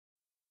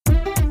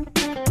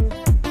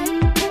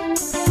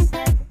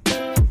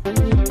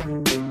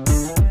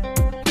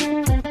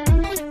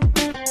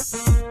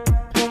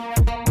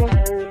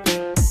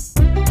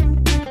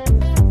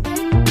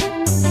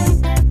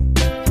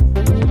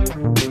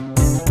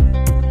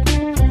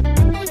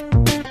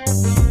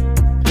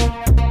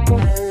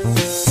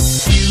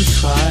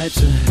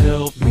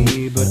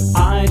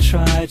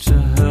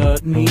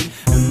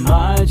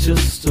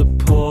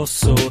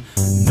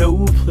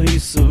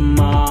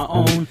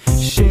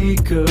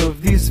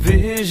of these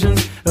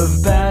visions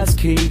of bats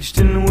caged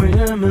in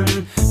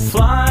women,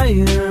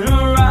 flying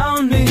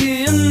around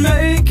me and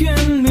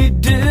making me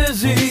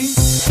dizzy.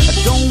 I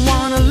don't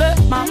wanna let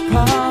my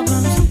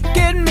problems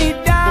get me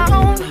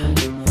down.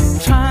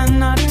 Trying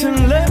not to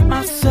let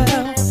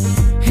myself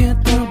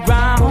hit the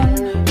ground.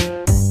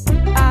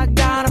 I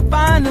gotta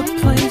find a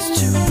place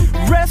to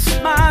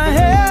rest my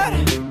head.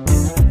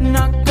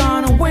 Not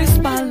gonna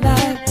waste my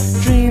life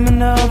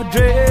dreaming of a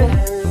dread.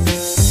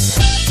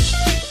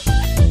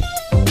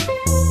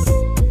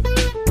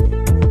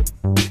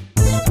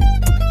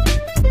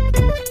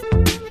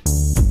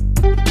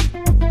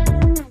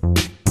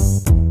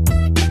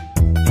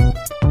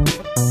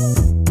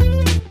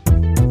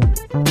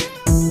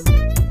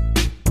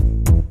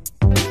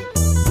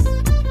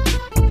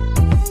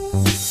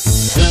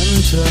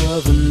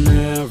 Of an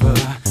era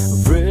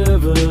of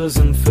rivers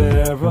and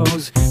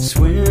pharaohs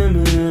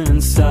swimming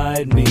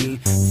inside me,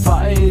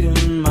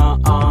 fighting my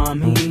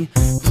army.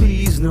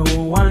 Please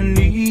know I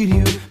need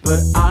you,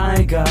 but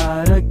I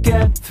gotta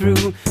get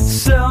through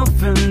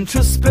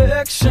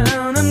self-introspection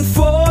and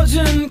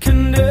forging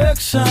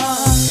connection.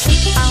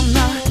 I'm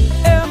not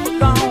ever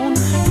gonna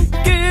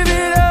give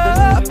it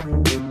up.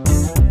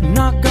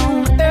 Not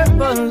gonna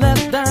ever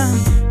let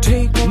them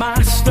take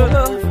my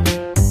stuff.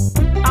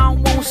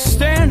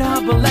 Stand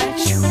up and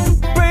let you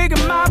break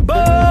my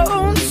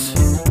bones.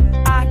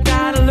 I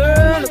gotta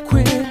learn to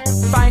quit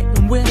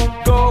fighting with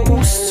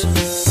ghosts.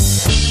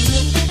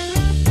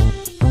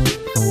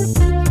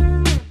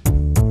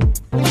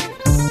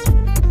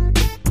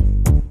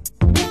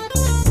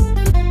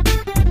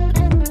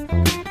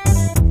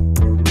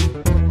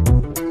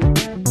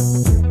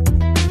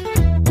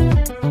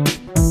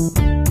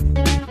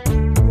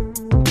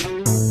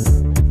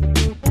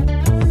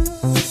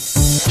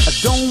 I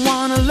don't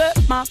wanna let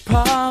my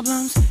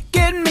problems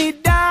get me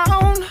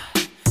down.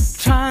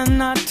 Trying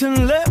not to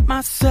let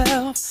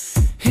myself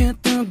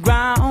hit the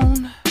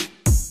ground.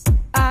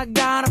 I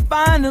gotta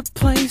find a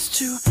place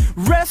to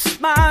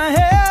rest my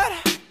head.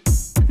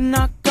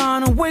 Not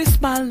gonna waste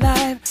my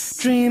life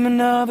dreaming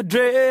of a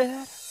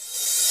dread.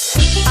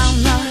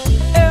 I'm not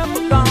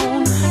ever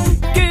gonna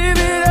give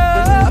it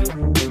up.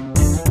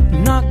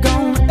 Not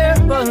gonna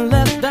ever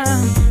let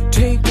them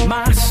take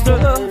my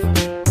stuff.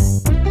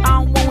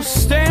 I won't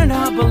stand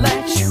up and let